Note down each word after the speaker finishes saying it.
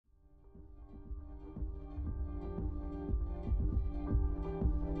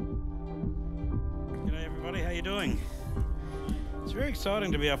you doing? It's very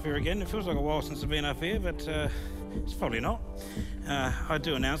exciting to be up here again. It feels like a while since I've been up here, but it's probably not. I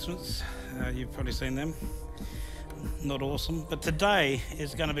do announcements. You've probably seen them. Not awesome. But today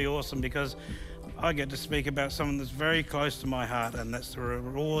is going to be awesome because I get to speak about something that's very close to my heart, and that's the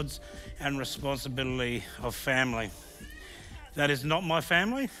rewards and responsibility of family. That is not my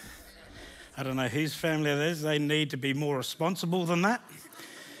family. I don't know whose family it is. They need to be more responsible than that.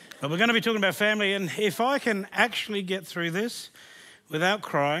 But we're going to be talking about family, and if I can actually get through this without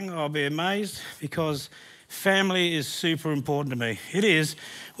crying, I'll be amazed, because family is super important to me. It is,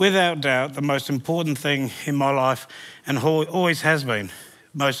 without doubt, the most important thing in my life, and always has been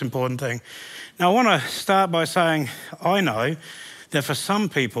the most important thing. Now, I want to start by saying I know that for some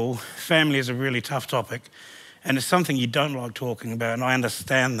people, family is a really tough topic, and it's something you don't like talking about, and I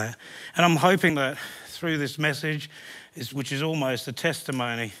understand that. And I'm hoping that through this message, which is almost a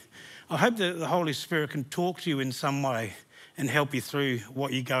testimony, I hope that the Holy Spirit can talk to you in some way and help you through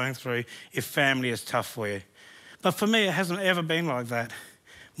what you're going through if family is tough for you. But for me, it hasn't ever been like that.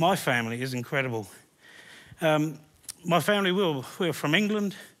 My family is incredible. My family, we're from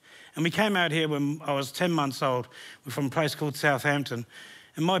England, and we came out here when I was 10 months old. We're from a place called Southampton.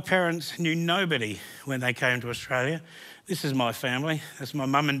 And my parents knew nobody when they came to Australia. This is my family. That's my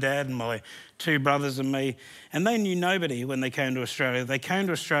mum and dad and my two brothers and me. And they knew nobody when they came to Australia. They came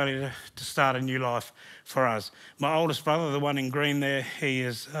to Australia to start a new life for us. My oldest brother, the one in green there, he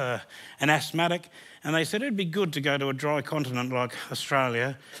is an asthmatic. And they said it'd be good to go to a dry continent like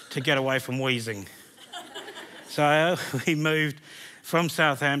Australia to get away from wheezing. So we moved from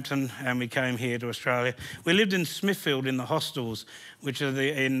Southampton and we came here to Australia. We lived in Smithfield in the hostels, which are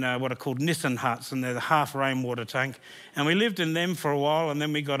in what are called Nissan huts, and they're the half rainwater tank. And we lived in them for a while, and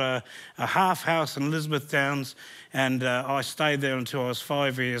then we got a half house in Elizabeth Downs, and I stayed there until I was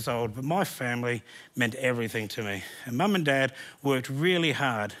 5 years old. But my family meant everything to me. And Mum and Dad worked really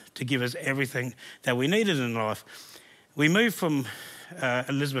hard to give us everything that we needed in life. We moved from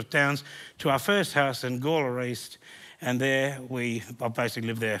Elizabeth Downs to our first house in Gawler East, and there I've basically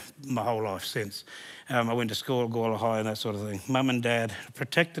lived there my whole life since. I went to school at Gawler High and that sort of thing. Mum and Dad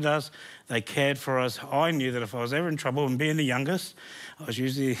protected us. They cared for us. I knew that if I was ever in trouble, and being the youngest, I was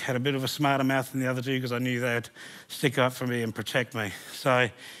usually had a bit of a smarter mouth than the other two, because I knew they'd stick up for me and protect me. So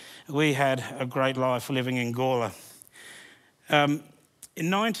we had a great life living in Gawler. In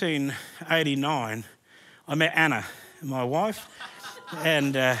 1989, I met Anna, my wife,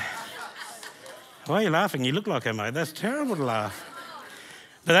 and why are you laughing? You look like her, mate. That's terrible to laugh.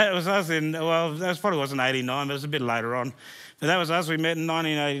 But that was us that probably wasn't 89, but it was a bit later on. But that was us. We met in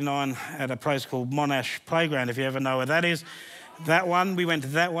 1989 at a place called Monash Playground, if you ever know where that is. That one, we went to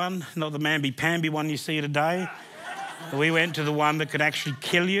that one, not the mamby-pamby one you see today. We went to the one that could actually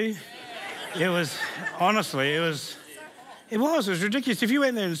kill you. It was, honestly, it was ridiculous. If you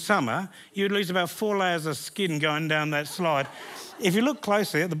went there in summer, you'd lose about 4 layers of skin going down that slide. If you look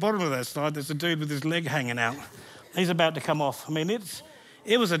closely, at the bottom of that slide, there's a dude with his leg hanging out. He's about to come off. I mean,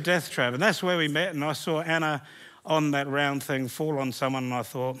 it was a death trap, and that's where we met, and I saw Anna on that round thing fall on someone, and I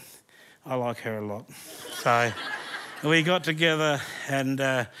thought, I like her a lot. So we got together, and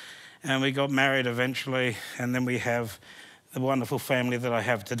we got married eventually, and then we have the wonderful family that I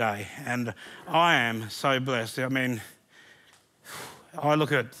have today. And I am so blessed. I mean, I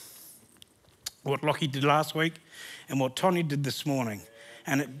look at what Lockie did last week and what Tony did this morning,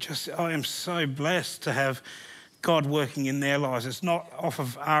 and I am so blessed to have God working in their lives. It's not off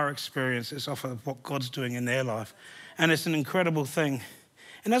of our experience, it's off of what God's doing in their life. And it's an incredible thing.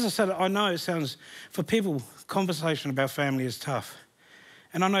 And as I said, I know it sounds, for people, conversation about family is tough.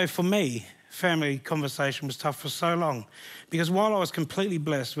 And I know for me, family conversation was tough for so long, because while I was completely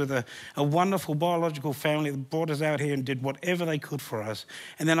blessed with a wonderful biological family that brought us out here and did whatever they could for us,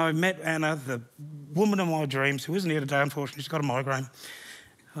 and then I met Anna, the woman of my dreams, who isn't here today, unfortunately. She's got a migraine.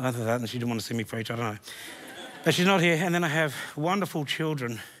 Other than that, and she didn't want to see me preach, I don't know. But she's not here. And then I have wonderful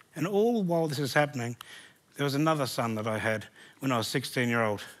children. And all while this is happening, there was another son that I had when I was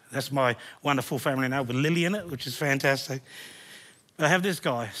 16-year-old. That's my wonderful family now with Lily in it, which is fantastic. But I have this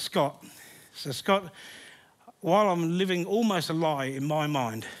guy, Scott. So Scott, while I'm living almost a lie in my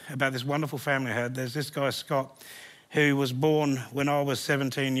mind about this wonderful family I had, there's this guy, Scott, who was born when I was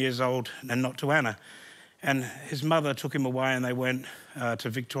 17 years old and not to Anna. And his mother took him away and they went to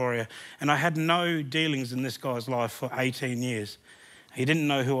Victoria. And I had no dealings in this guy's life for 18 years. He didn't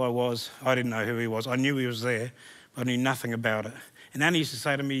know who I was. I didn't know who he was. I knew he was there, but I knew nothing about it. And Anna used to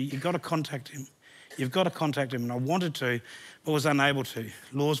say to me, you've got to contact him. You've got to contact him. And I wanted to, but was unable to.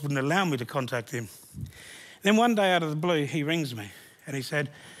 Laws wouldn't allow me to contact him. Then one day out of the blue, he rings me and he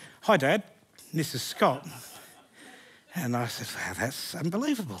said, "Hi, Dad, this is Scott." And I said, wow, that's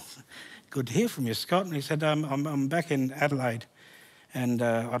unbelievable. Good to hear from you, Scott. And he said, I'm back in Adelaide and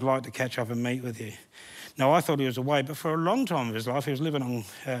I'd like to catch up and meet with you. Now, I thought he was away, but for a long time of his life, he was living on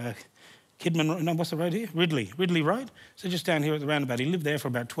Kidman, no, what's the road here? Ridley Road. So just down here at the roundabout. He lived there for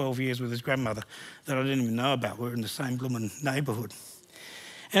about 12 years with his grandmother that I didn't even know about. We were in the same blooming neighbourhood.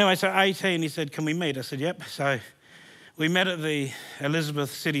 Anyway, so 18, he said, can we meet? I said, yep. So we met at the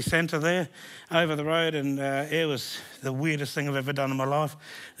Elizabeth City Centre there, over the road, and it was the weirdest thing I've ever done in my life.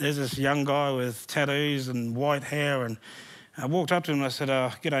 There's this young guy with tattoos and white hair, and I walked up to him and I said,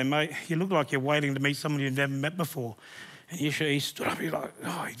 g'day, mate. You look like you're waiting to meet someone you've never met before. And he stood up, he was like,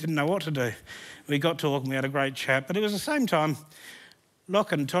 oh, he didn't know what to do. We got talking, we had a great chat, but it was the same time,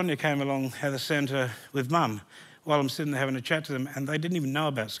 Locke and Tonya came along at the centre with Mum while I'm sitting there having a chat to them, and they didn't even know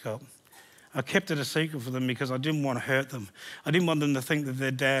about Scott. I kept it a secret for them because I didn't want to hurt them. I didn't want them to think that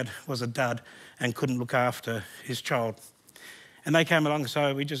their dad was a dud and couldn't look after his child. And they came along,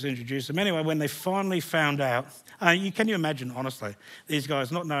 so we just introduced them. Anyway, when they finally found out, can you imagine, honestly, these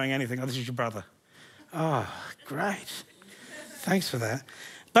guys not knowing anything, oh, this is your brother. Oh, great. Thanks for that.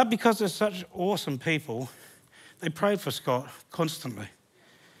 But because they're such awesome people, they prayed for Scott constantly.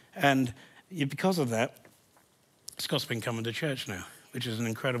 And because of that, Scott's been coming to church now, which is an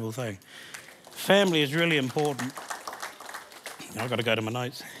incredible thing. Family is really important. I've got to go to my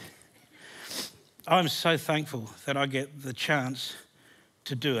notes. I'm so thankful that I get the chance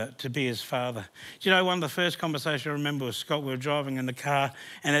to do it, to be his father. Do you know, one of the first conversations I remember with Scott, we were driving in the car,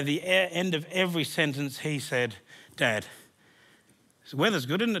 and at the end of every sentence he said, Dad. The weather's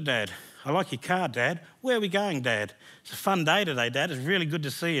good, isn't it, Dad? I like your car, Dad. Where are we going, Dad? It's a fun day today, Dad. It's really good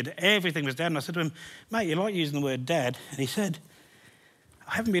to see you. Everything was Dad. And I said to him, mate, you like using the word Dad? And he said,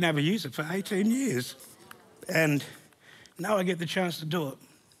 I haven't been able to use it for 18 years. And now I get the chance to do it.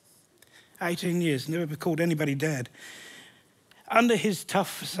 18 years, never called anybody Dad. Under his tough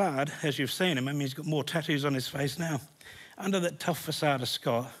facade, as you've seen him, I mean, he's got more tattoos on his face now. Under that tough facade of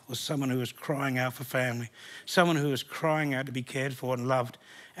Scott was someone who was crying out for family, someone who was crying out to be cared for and loved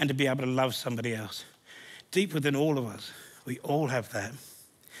and to be able to love somebody else. Deep within all of us, we all have that.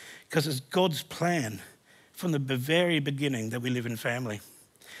 Because it's God's plan from the very beginning that we live in family.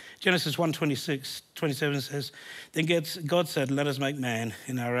 Genesis 1:26-27 says, then God said, let us make man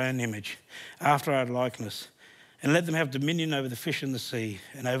in our own image, after our likeness, and let them have dominion over the fish in the sea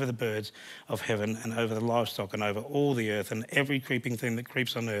and over the birds of heaven and over the livestock and over all the earth and every creeping thing that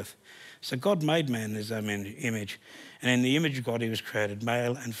creeps on earth. So God made man in his own image, and in the image of God he was created,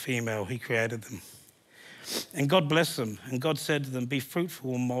 male and female, he created them. And God blessed them, and God said to them, be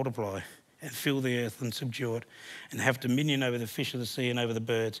fruitful and multiply and fill the earth and subdue it and have dominion over the fish of the sea and over the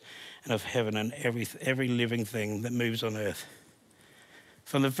birds and of heaven and every living thing that moves on earth.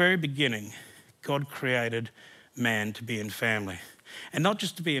 From the very beginning, God created man to be in family. And not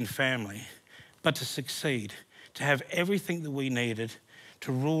just to be in family, but to succeed, to have everything that we needed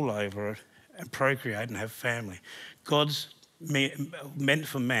to rule over it and procreate and have family. God's meant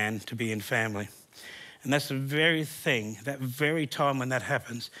for man to be in family. And that's the very thing, that very time when that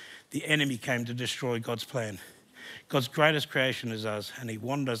happens, the enemy came to destroy God's plan. God's greatest creation is us, and he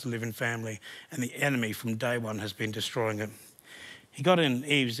wanted us to live in family, and the enemy from day one has been destroying it. He got in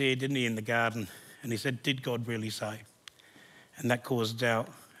Eve's ear, didn't he, in the garden, and he said, did God really say? And that caused doubt.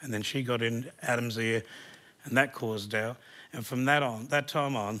 And then she got in Adam's ear, and that caused doubt. And from that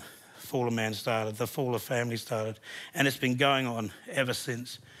time on, the fall of man started, the fall of family started, and it's been going on ever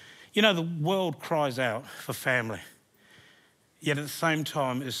since. You know, the world cries out for family, yet at the same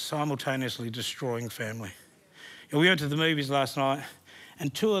time is simultaneously destroying family. We went to the movies last night,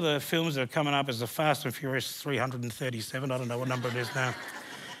 and two of the films that are coming up is the Fast and Furious 337, I don't know what number it is now.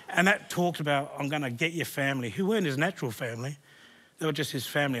 And that talked about, I'm going to get your family, who weren't his natural family. They were just his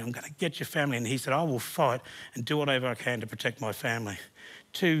family. I'm going to get your family. And he said, I will fight and do whatever I can to protect my family.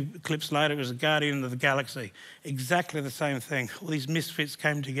 2 clips later, it was a Guardian of the Galaxy. Exactly the same thing. All these misfits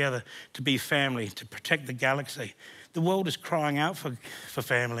came together to be family, to protect the galaxy. The world is crying out for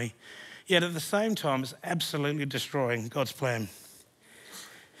family, yet at the same time, it's absolutely destroying God's plan.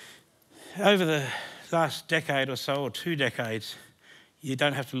 Over the last decade or so, or 2 decades, you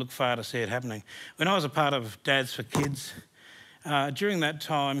don't have to look far to see it happening. When I was a part of Dads for Kids, during that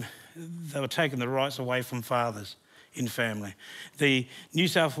time, they were taking the rights away from fathers in family. The New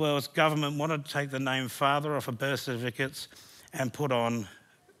South Wales government wanted to take the name father off of birth certificates and put on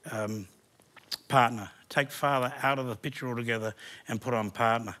partner. Take father out of the picture altogether and put on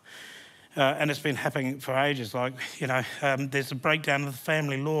partner. And it's been happening for ages. Like, there's a breakdown of the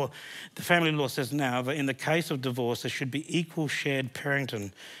family law. The family law says now that in the case of divorce, there should be equal shared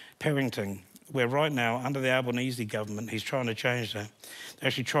parenting, where right now, under the Albanese government, he's trying to change that. They're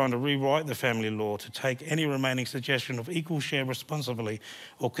actually trying to rewrite the family law to take any remaining suggestion of equal share responsibility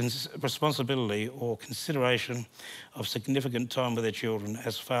or consideration of significant time with their children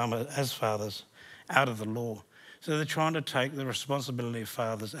as fathers out of the law. So they're trying to take the responsibility of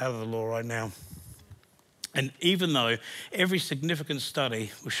fathers out of the law right now. And even though every significant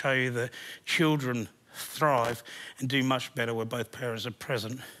study will show you that children thrive and do much better where both parents are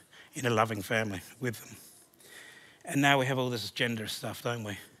present in a loving family with them. And now we have all this gender stuff, don't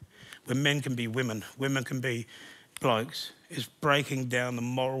we? Where men can be women, women can be blokes. It's breaking down the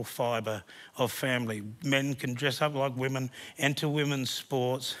moral fibre of family. Men can dress up like women, enter women's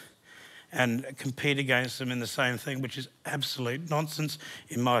sports, and compete against them in the same thing, which is absolute nonsense,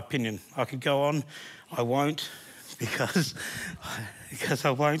 in my opinion. I could go on. I won't, because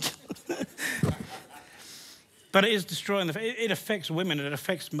I won't. But it is destroying it affects women, it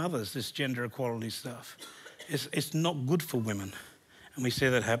affects mothers, this gender equality stuff. It's not good for women, and we see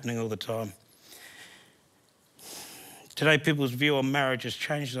that happening all the time. Today, people's view on marriage has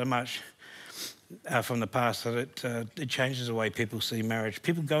changed so much from the past that it changes the way people see marriage.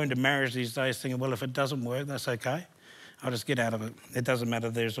 People go into marriage these days thinking, well, if it doesn't work, that's okay. I'll just get out of it. It doesn't matter.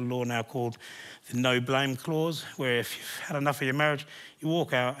 There's a law now called the no blame clause, where if you've had enough of your marriage, you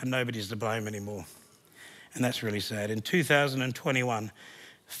walk out and nobody's to blame anymore. And that's really sad. In 2021,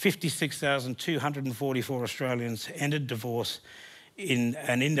 56,244 Australians ended divorce,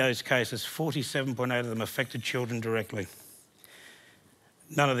 and in those cases, 47.8 of them affected children directly.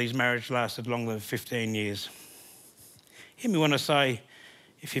 None of these marriages lasted longer than 15 years. Hear me when I say,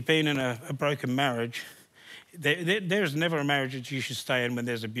 if you've been in a broken marriage, there's never a marriage that you should stay in when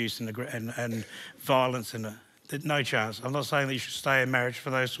there's abuse and violence in it. No chance. I'm not saying that you should stay in marriage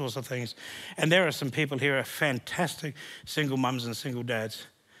for those sorts of things. And there are some people here who are fantastic single mums and single dads.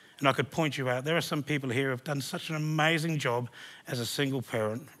 And I could point you out. There are some people here who have done such an amazing job as a single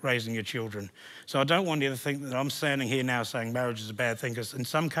parent raising your children. So I don't want you to think that I'm standing here now saying marriage is a bad thing, because in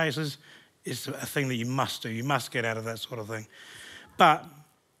some cases it's a thing that you must do. You must get out of that sort of thing. But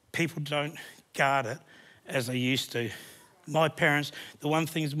people don't guard it as they used to. My parents, the one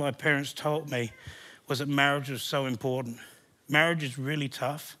things my parents taught me was that marriage was so important. Marriage is really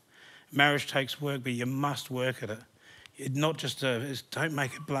tough. Marriage takes work, but you must work at it. It's not just don't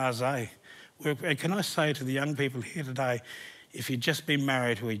make it blasé. And can I say to the young people here today, if you've just been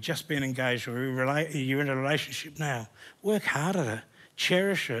married or you've just been engaged or you're in a relationship now, work hard at it.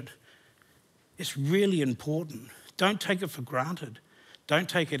 Cherish it. It's really important. Don't take it for granted. Don't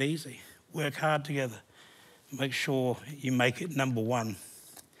take it easy. Work hard together. Make sure you make it number one.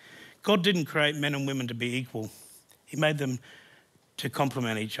 God didn't create men and women to be equal. He made them to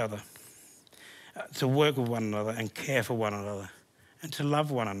complement each other, to work with one another and care for one another, and to love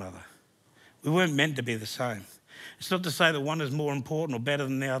one another. We weren't meant to be the same. It's not to say that one is more important or better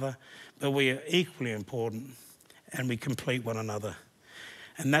than the other, but we are equally important and we complete one another.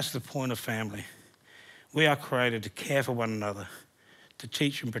 And that's the point of family. We are created to care for one another, to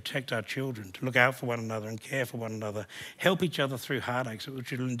teach and protect our children, to look out for one another and care for one another, help each other through heartaches,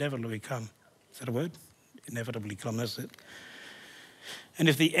 which will inevitably come. Is that a word? Inevitably come, that's it. And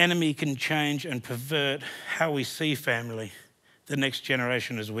if the enemy can change and pervert how we see family, the next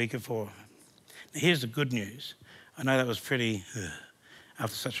generation is weaker for it. Now, here's the good news. I know that was pretty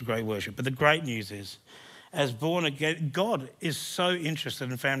after such a great worship, but the great news is, as born again, God is so interested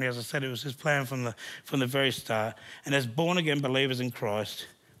in family. As I said, it was his plan from the very start. And as born again believers in Christ,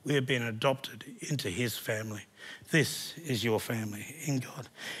 we have been adopted into his family. This is your family in God.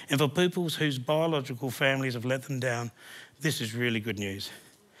 And for people whose biological families have let them down, this is really good news.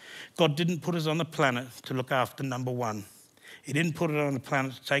 God didn't put us on the planet to look after number one. He didn't put it on the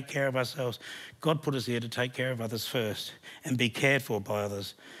planet to take care of ourselves. God put us here to take care of others first and be cared for by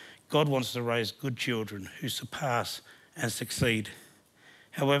others. God wants to raise good children who surpass and succeed.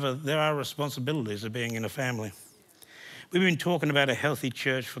 However, there are responsibilities of being in a family. We've been talking about a healthy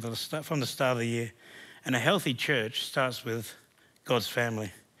church from the start of the year, and a healthy church starts with God's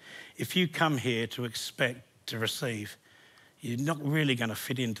family. If you come here to expect to receive, you're not really going to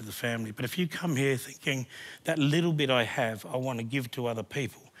fit into the family. But if you come here thinking, that little bit I have, I want to give to other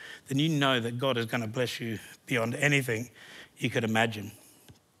people, then you know that God is going to bless you beyond anything you could imagine.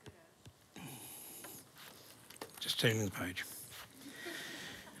 Just turning the page.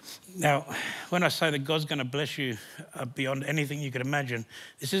 Now, when I say that God's going to bless you beyond anything you could imagine,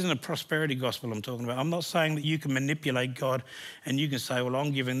 this isn't a prosperity gospel I'm talking about. I'm not saying that you can manipulate God and you can say, well,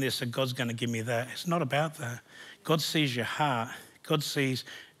 I'm giving this, so God's going to give me that. It's not about that. God sees your heart. God sees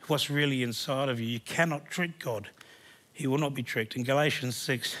what's really inside of you. You cannot trick God. He will not be tricked. In Galatians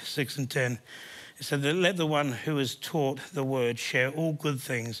 6 and 10, it said that let the one who is taught the word share all good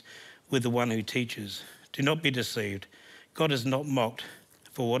things with the one who teaches. Do not be deceived. God is not mocked.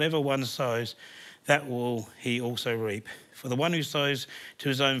 For whatever one sows, that will he also reap. For the one who sows to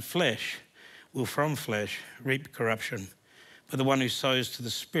his own flesh will from flesh reap corruption. But the one who sows to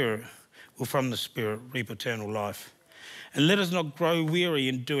the Spirit will from the Spirit reap eternal life. And let us not grow weary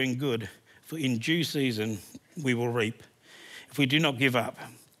in doing good, for in due season we will reap, if we do not give up.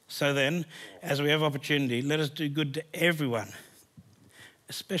 So then, as we have opportunity, let us do good to everyone,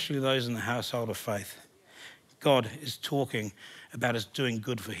 especially those in the household of faith. God is talking about us doing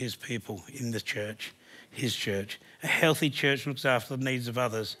good for his people in the church, his church. A healthy church looks after the needs of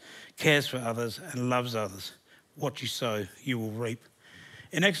others, cares for others, and loves others. What you sow, you will reap.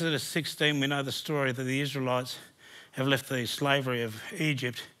 In Exodus 16, we know the story that the Israelites have left the slavery of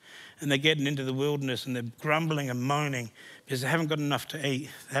Egypt, and they're getting into the wilderness and they're grumbling and moaning because they haven't got enough to eat,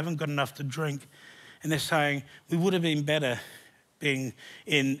 they haven't got enough to drink. And they're saying, we would have been better being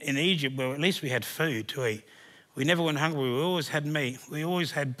in Egypt where at least we had food to eat. We never went hungry, we always had meat, we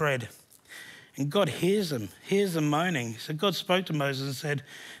always had bread. And God hears them moaning. So God spoke to Moses and said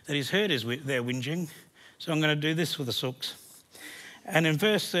that he's heard their whinging, so I'm going to do this for the sooks. And in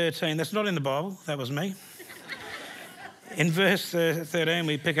verse 13, that's not in the Bible, that was me. In verse 13,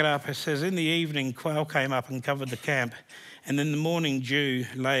 we pick it up. It says, in the evening, quail came up and covered the camp. And in the morning, dew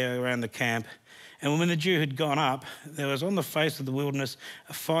lay around the camp. And when the dew had gone up, there was on the face of the wilderness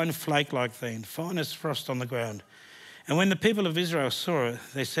a fine flake-like thing, fine as frost on the ground. And when the people of Israel saw it,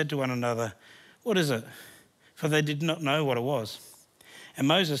 they said to one another, what is it? For they did not know what it was. And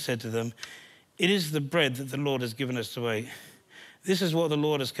Moses said to them, it is the bread that the Lord has given us to eat. This is what the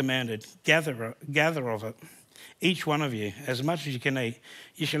Lord has commanded. Gather of it, each one of you, as much as you can eat.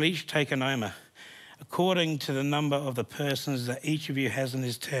 You shall each take an omer, according to the number of the persons that each of you has in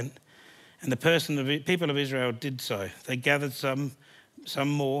his tent. And the people of Israel did so. They gathered some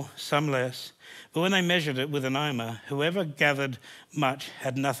more, some less. But when they measured it with an omer, whoever gathered much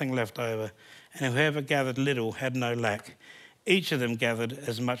had nothing left over, and whoever gathered little had no lack. Each of them gathered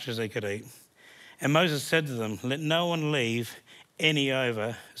as much as they could eat. And Moses said to them, let no one leave any of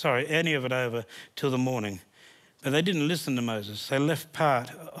it over till the morning. But they didn't listen to Moses. They left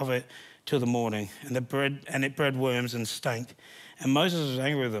part of it till the morning, and it bred worms and stank. And Moses was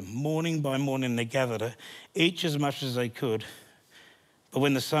angry with them. Morning by morning they gathered it, each as much as they could. But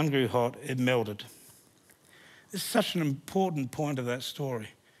when the sun grew hot, it melted. This is such an important point of that story.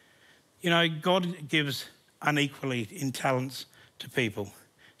 You know, God gives unequally in talents to people.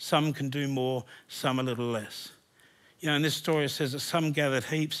 Some can do more, some a little less. You know, in this story it says that some gathered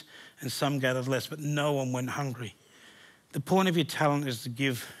heaps and some gathered less, but no one went hungry. The point of your talent is to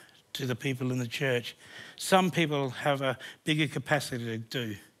give to the people in the church. Some people have a bigger capacity to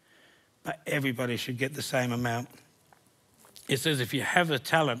do, but everybody should get the same amount. It says if you have a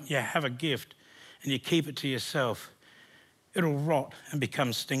talent, you have a gift, and you keep it to yourself, it'll rot and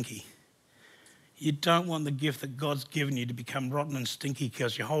become stinky. You don't want the gift that God's given you to become rotten and stinky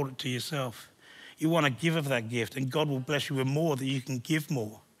because you hold it to yourself. You want to give of that gift, and God will bless you with more that you can give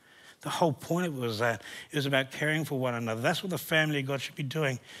more. The whole point of it was that. It was about caring for one another. That's what the family of God should be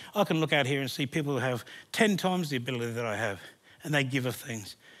doing. I can look out here and see people who have 10 times the ability that I have, and they give of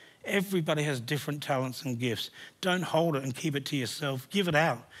things. Everybody has different talents and gifts. Don't hold it and keep it to yourself. Give it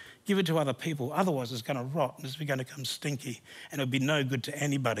out. Give it to other people. Otherwise, it's going to rot and it's going to become stinky, and it'll be no good to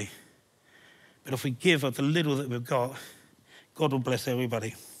anybody. But if we give of the little that we've got, God will bless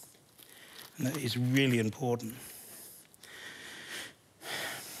everybody. And that is really important.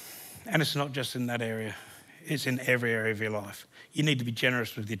 And it's not just in that area. It's in every area of your life. You need to be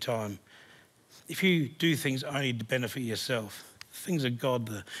generous with your time. If you do things only to benefit yourself, things of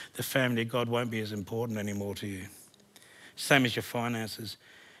God, the family of God won't be as important anymore to you. Same as your finances.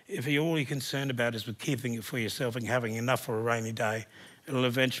 If all you're concerned about is with keeping it for yourself and having enough for a rainy day, it'll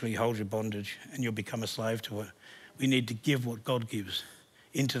eventually hold you bondage and you'll become a slave to it. We need to give what God gives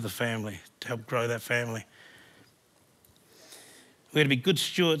into the family to help grow that family. We're to be good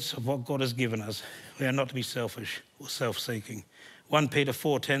stewards of what God has given us. We are not to be selfish or self-seeking. 1 Peter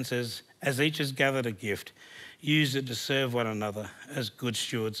 4:10 says, as each has gathered a gift, use it to serve one another as good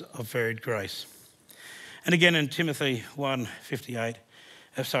stewards of varied grace. And again in Timothy 5-8,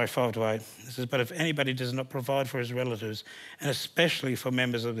 it says, but if anybody does not provide for his relatives, and especially for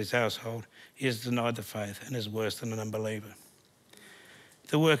members of his household, he has denied the faith and is worse than an unbeliever.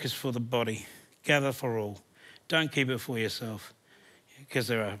 The work is for the body. Gather for all. Don't keep it for yourself, because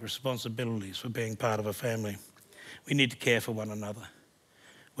there are responsibilities for being part of a family. We need to care for one another.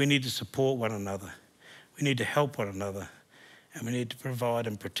 We need to support one another. We need to help one another, and we need to provide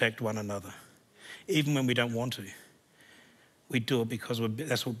and protect one another, even when we don't want to. We do it because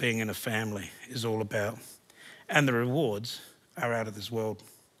that's what being in a family is all about. And the rewards are out of this world.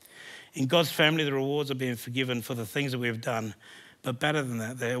 In God's family, the rewards are being forgiven for the things that we have done, but better than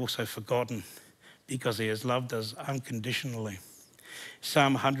that, they're also forgotten because he has loved us unconditionally.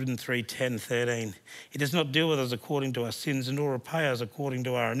 Psalm 103, 10, 13. He does not deal with us according to our sins, nor repay us according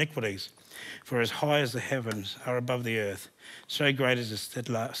to our iniquities. For as high as the heavens are above the earth, so great is his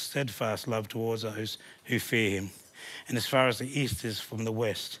steadfast love towards those who fear him. And as far as the east is from the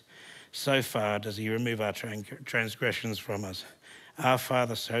west, so far does he remove our transgressions from us. Our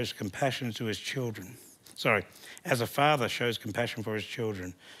Father shows compassion to his children. As a father shows compassion for his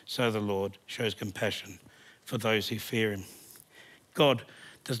children, so the Lord shows compassion for those who fear him. God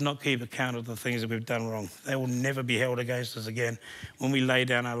does not keep account of the things that we've done wrong. They will never be held against us again. When we lay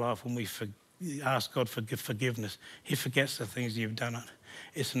down our life, when we ask God for forgiveness, he forgets the things you've done.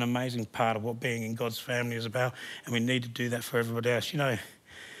 It's an amazing part of what being in God's family is about, and we need to do that for everybody else. You know,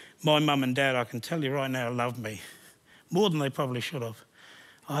 my mum and dad, I can tell you right now, loved me more than they probably should have.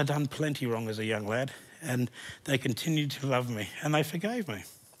 I had done plenty wrong as a young lad, and they continued to love me, and they forgave me.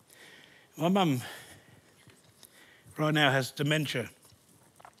 My mum right now has dementia,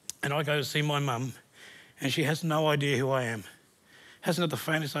 and I go to see my mum, and she has no idea who I am. Hasn't got the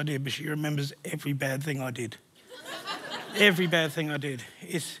faintest idea, but she remembers every bad thing I did. Every bad thing I did.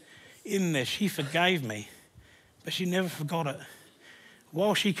 It's in there. She forgave me, but she never forgot it.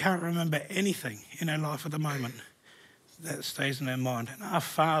 While she can't remember anything in her life at the moment, that stays in her mind. And our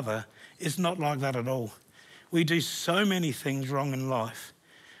Father is not like that at all. We do so many things wrong in life.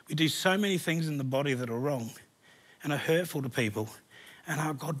 We do so many things in the body that are wrong and are hurtful to people. And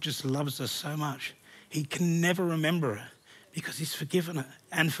our God just loves us so much. He can never remember it because he's forgiven it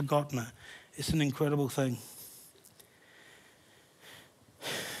and forgotten it. It's an incredible thing.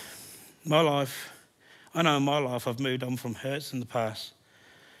 I know in my life I've moved on from hurts in the past,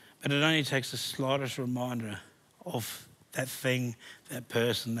 but it only takes the slightest reminder of that thing, that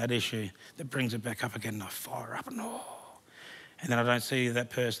person, that issue that brings it back up again, and I fire up and then I don't see that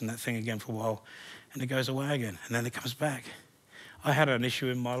person, that thing again for a while, and it goes away again, and then it comes back. I had an issue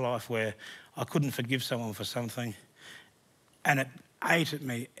in my life where I couldn't forgive someone for something, and it ate at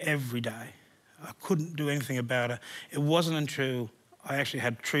me every day. I couldn't do anything about it. It wasn't until I actually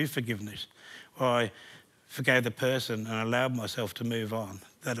had true forgiveness, where I forgave the person and allowed myself to move on,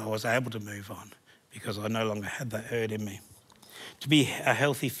 that I was able to move on because I no longer had that hurt in me. To be a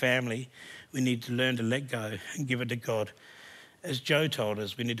healthy family, we need to learn to let go and give it to God. As Joe told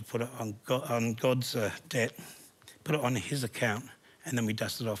us, we need to put it on God's debt, put it on his account, and then we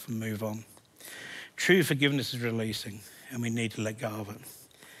dust it off and move on. True forgiveness is releasing, and we need to let go of it.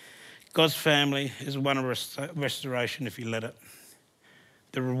 God's family is one of restoration if you let it.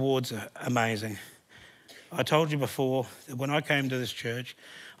 The rewards are amazing. I told you before that when I came to this church,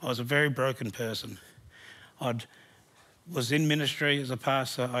 I was a very broken person. I was in ministry as a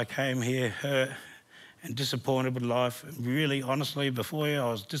pastor. I came here hurt and disappointed with life. And really, honestly, before you, I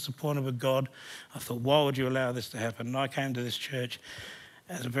was disappointed with God. I thought, why would you allow this to happen? And I came to this church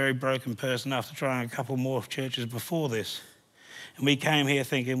as a very broken person after trying a couple more churches before this. And we came here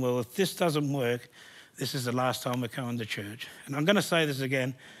thinking, well, if this doesn't work, this is the last time we're coming to church. And I'm going to say this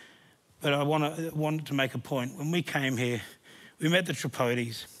again, but I wanted to make a point. When we came here, we met the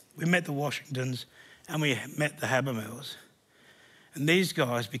Tripodis, we met the Washingtons, and we met the Habermills. And these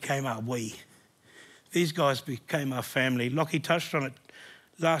guys became our we. These guys became our family. Lockie touched on it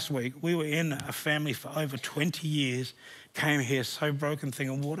last week. We were in a family for over 20 years, came here so broken,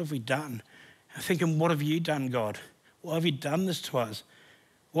 thinking, what have we done? And thinking, what have you done, God? Why have you done this to us?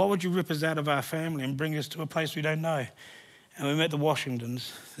 Why would you rip us out of our family and bring us to a place we don't know? And we met the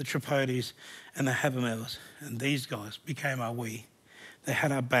Washingtons, the Tripodis, and the Habermills. And these guys became our we. They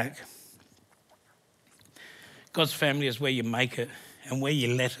had our back. God's family is where you make it and where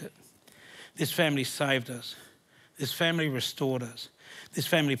you let it. This family saved us. This family restored us. This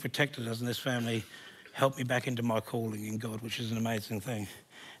family protected us, and this family helped me back into my calling in God, which is an amazing thing.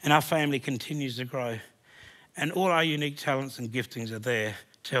 And our family continues to grow. And all our unique talents and giftings are there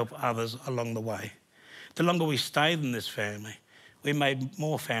to help others along the way. The longer we stayed in this family, we made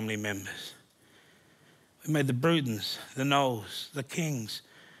more family members. We made the Brudens, the Knowles, the Kings,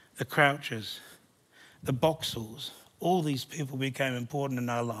 the Crouchers, the Boxalls. All these people became important in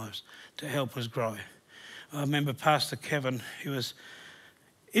our lives to help us grow. I remember Pastor Kevin, he was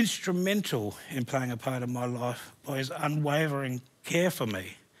instrumental in playing a part in my life by his unwavering care for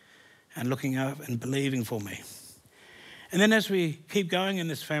me and looking up and believing for me. And then as we keep going in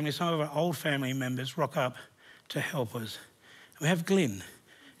this family, some of our old family members rock up to help us. We have Glenn,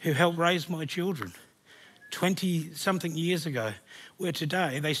 who helped raise my children 20-something years ago, where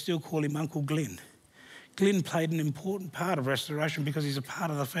today they still call him Uncle Glenn. Glenn played an important part of restoration because he's a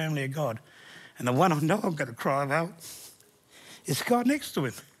part of the family of God. And the one I know I'm going to cry about is the guy next to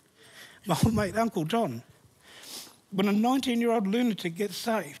him, my old mate, Uncle Don. When a 19-year-old lunatic gets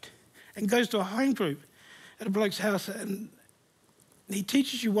saved and goes to a home group at a bloke's house, and he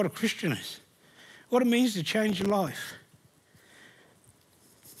teaches you what a Christian is, what it means to change your life.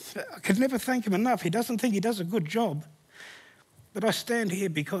 I could never thank him enough. He doesn't think he does a good job, but I stand here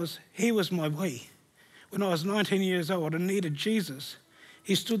because he was my way. When I was 19 years old and needed Jesus,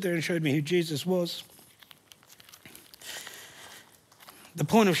 he stood there and showed me who Jesus was. The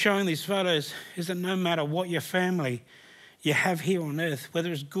point of showing these photos is that no matter what your family you have here on earth,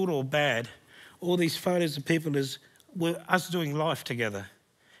 whether it's good or bad, all these photos of people were us doing life together.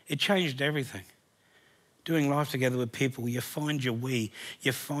 It changed everything. Doing life together with people, you find your we.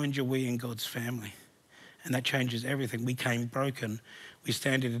 You find your we in God's family. And that changes everything. We came broken. We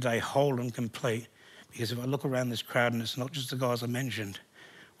stand here today whole and complete. Because if I look around this crowd, and it's not just the guys I mentioned,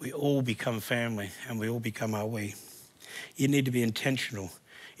 we all become family and we all become our we. You need to be intentional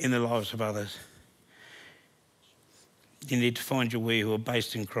in the lives of others. You need to find your we who are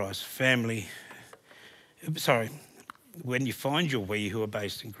based in Christ. When you find your we who are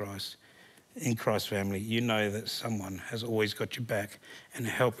based in Christ's family, you know that someone has always got your back and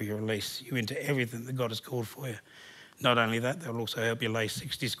help you release you into everything that God has called for you. Not only that, they'll also help you lay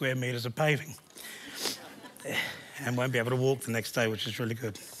 60 square metres of paving and won't be able to walk the next day, which is really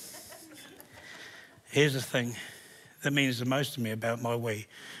good. Here's the thing that means the most to me about my we,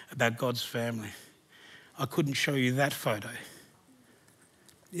 about God's family. I couldn't show you that photo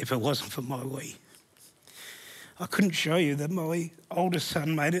if it wasn't for my we. I couldn't show you that my oldest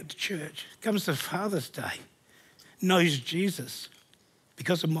son made it to church, comes to Father's Day, knows Jesus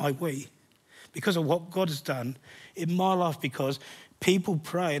because of my we, because of what God has done in my life, because people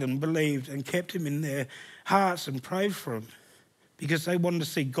prayed and believed and kept him in their hearts and prayed for him because they wanted to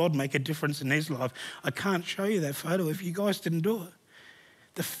see God make a difference in his life. I can't show you that photo if you guys didn't do it.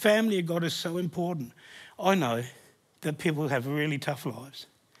 The family of God is so important. I know that people have really tough lives.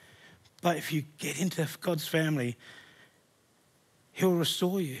 But if you get into God's family, he'll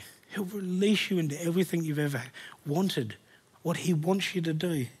restore you. He'll release you into everything you've ever wanted, what he wants you to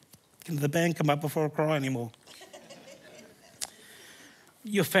do. Can the band come up before I cry anymore?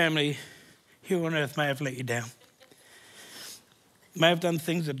 Your family here on earth may have let you down. May have done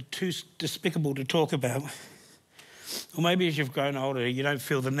things that are too despicable to talk about. Or maybe as you've grown older, you don't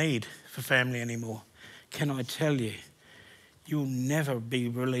feel the need for family anymore. Can I tell you, you'll never be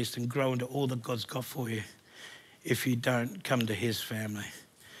released and grow into all that God's got for you if you don't come to his family.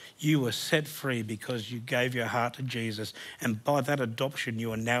 You were set free because you gave your heart to Jesus, and by that adoption,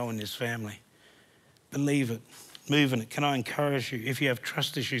 you are now in his family. Believe it. Move in it. Can I encourage you, if you have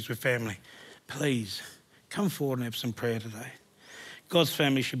trust issues with family, please come forward and have some prayer today. God's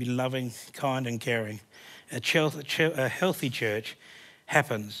family should be loving, kind and caring. A healthy church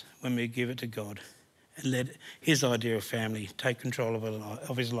happens when we give it to God and let his idea of family take control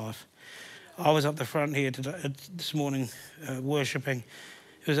of his life. I was up the front here this morning worshipping.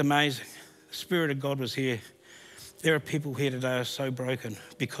 It was amazing. The Spirit of God was here. There are people here today who are so broken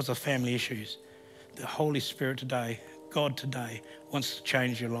because of family issues. The Holy Spirit today, God today, wants to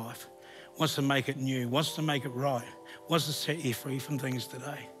change your life, wants to make it new, wants to make it right, wants to set you free from things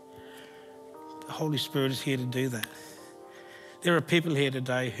today. The Holy Spirit is here to do that. There are people here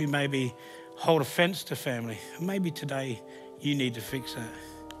today who maybe hold offence to family. Maybe today you need to fix that.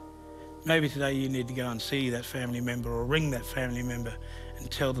 Maybe today you need to go and see that family member or ring that family member and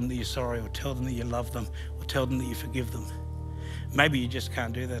tell them that you're sorry, or tell them that you love them, or tell them that you forgive them. Maybe you just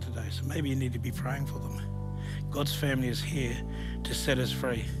can't do that today, so maybe you need to be praying for them. God's family is here to set us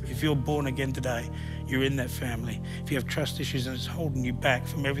free. If you're born again today, you're in that family. If you have trust issues and it's holding you back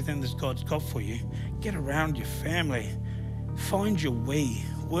from everything that God's got for you, get around your family. Find your we.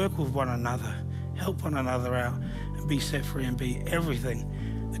 Work with one another. Help one another out and be set free and be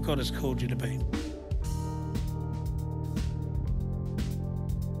everything that God has called you to be.